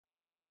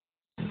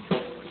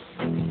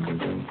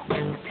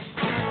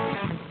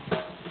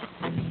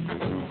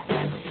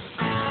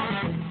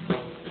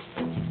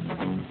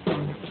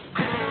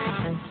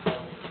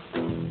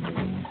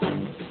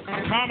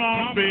Come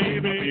on,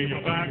 baby,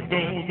 you're back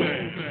door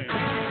man.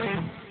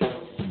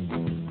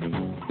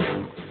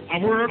 I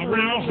work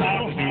real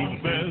hard to do the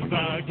best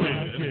I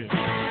can.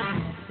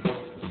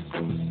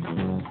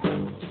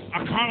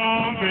 Come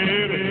on,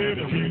 baby,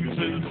 the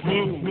music's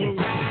smooth.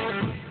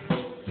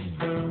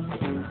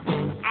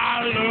 I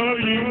love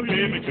you,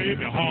 baby, keep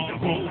your heart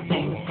full.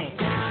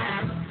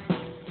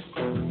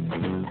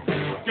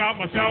 Got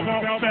myself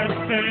on that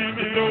thing,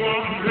 you know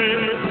I'm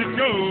ready to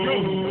go.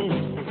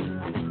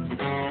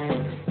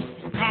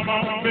 Come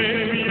on,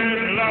 baby,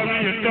 and love me,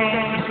 you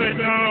don't say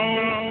no.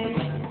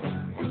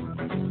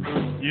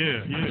 Yeah,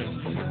 yeah.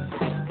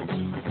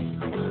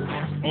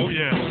 Oh,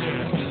 yeah,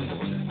 yeah.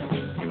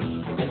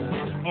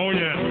 Oh,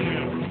 yeah, oh,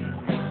 yeah.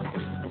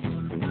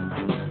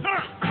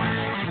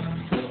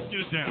 Get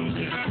it down,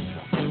 yeah.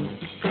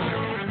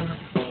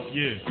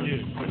 Yeah,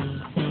 yeah.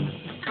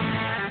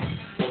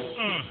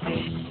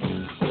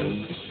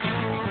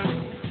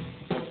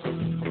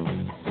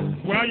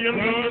 Well, you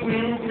look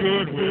too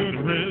good with the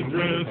red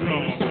dress on.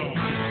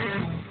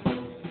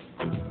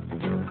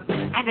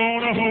 I'm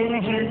gonna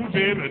hold you,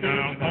 baby,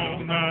 down all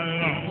night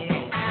long.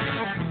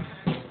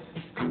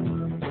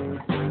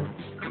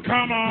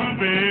 Come on,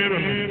 baby,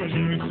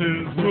 you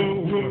says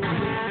whoa.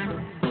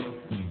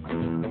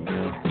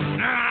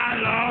 Now I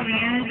love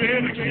you,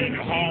 baby, keep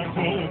your heart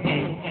full.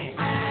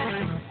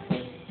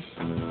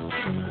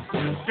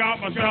 Got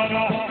myself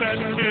all set,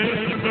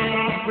 baby, so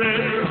I'm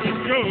ready to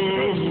go.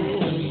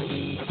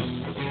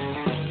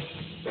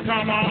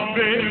 Come on,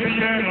 baby,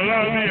 and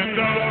love me and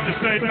don't you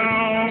say no.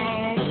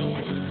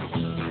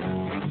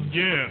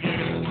 Yeah.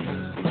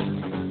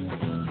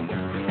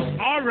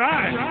 All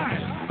right.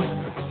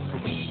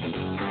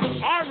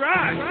 All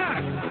right.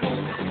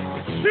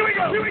 Here we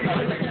go. Here we go.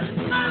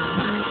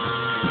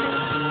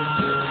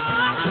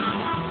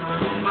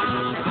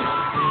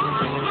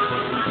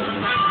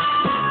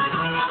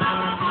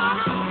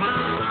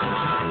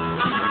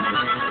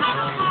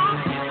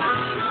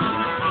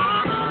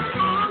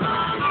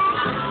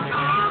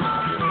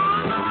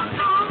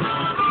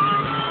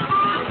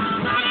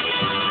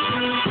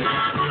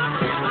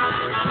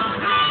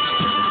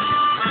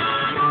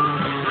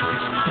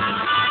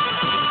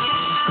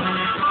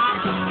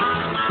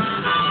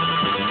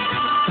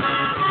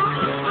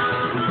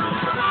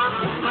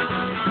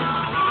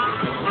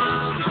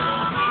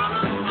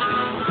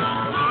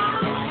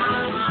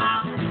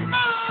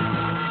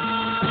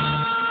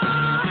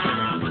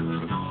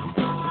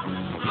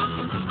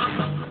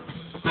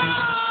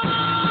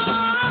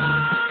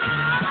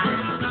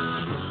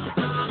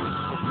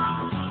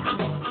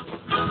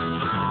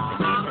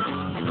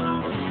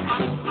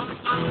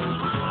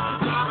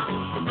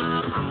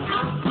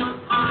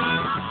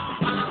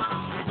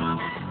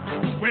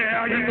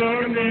 Well, you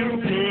look real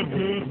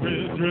good,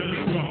 red dress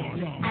on.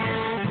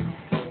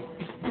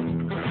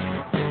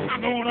 I'm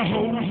gonna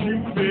hold you,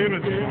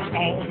 baby,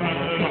 all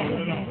night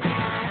long.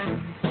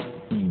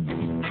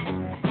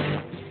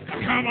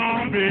 Come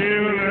on,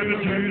 baby, let the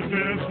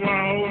juice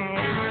flow.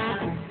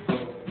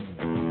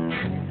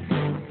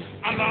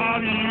 I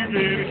love you,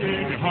 baby,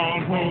 keep your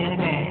heart full.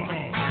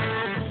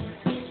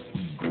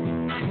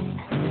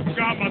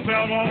 Got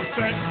myself all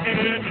set in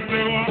it, so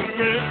I'm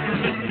ready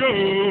to go.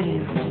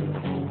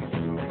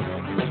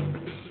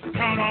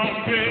 Come on,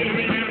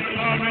 baby, you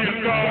love me and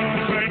don't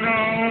say no.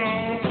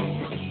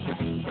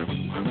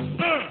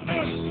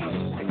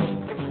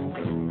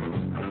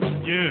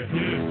 Yeah,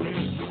 yeah.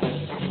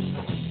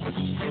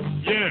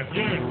 Yeah,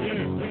 yeah,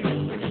 yeah.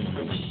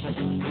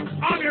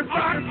 I'm your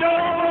back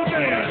door,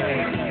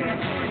 baby.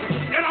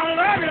 And I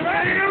love you,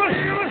 baby.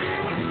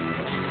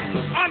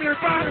 I'm your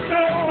back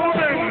door,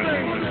 baby.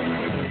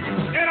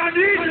 And I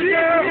need you,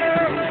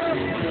 girl.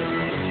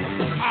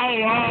 How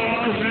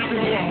long is it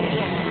go on?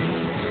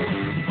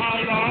 How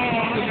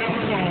long is it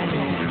go on?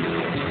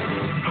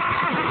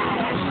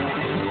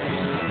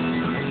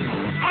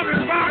 I'm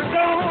your back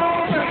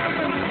door,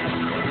 baby.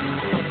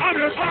 I'm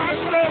your back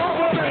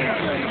door,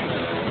 baby.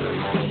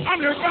 I'm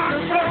your back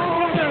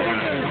door,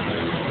 baby.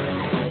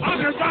 I'm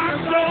your back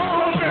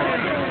door.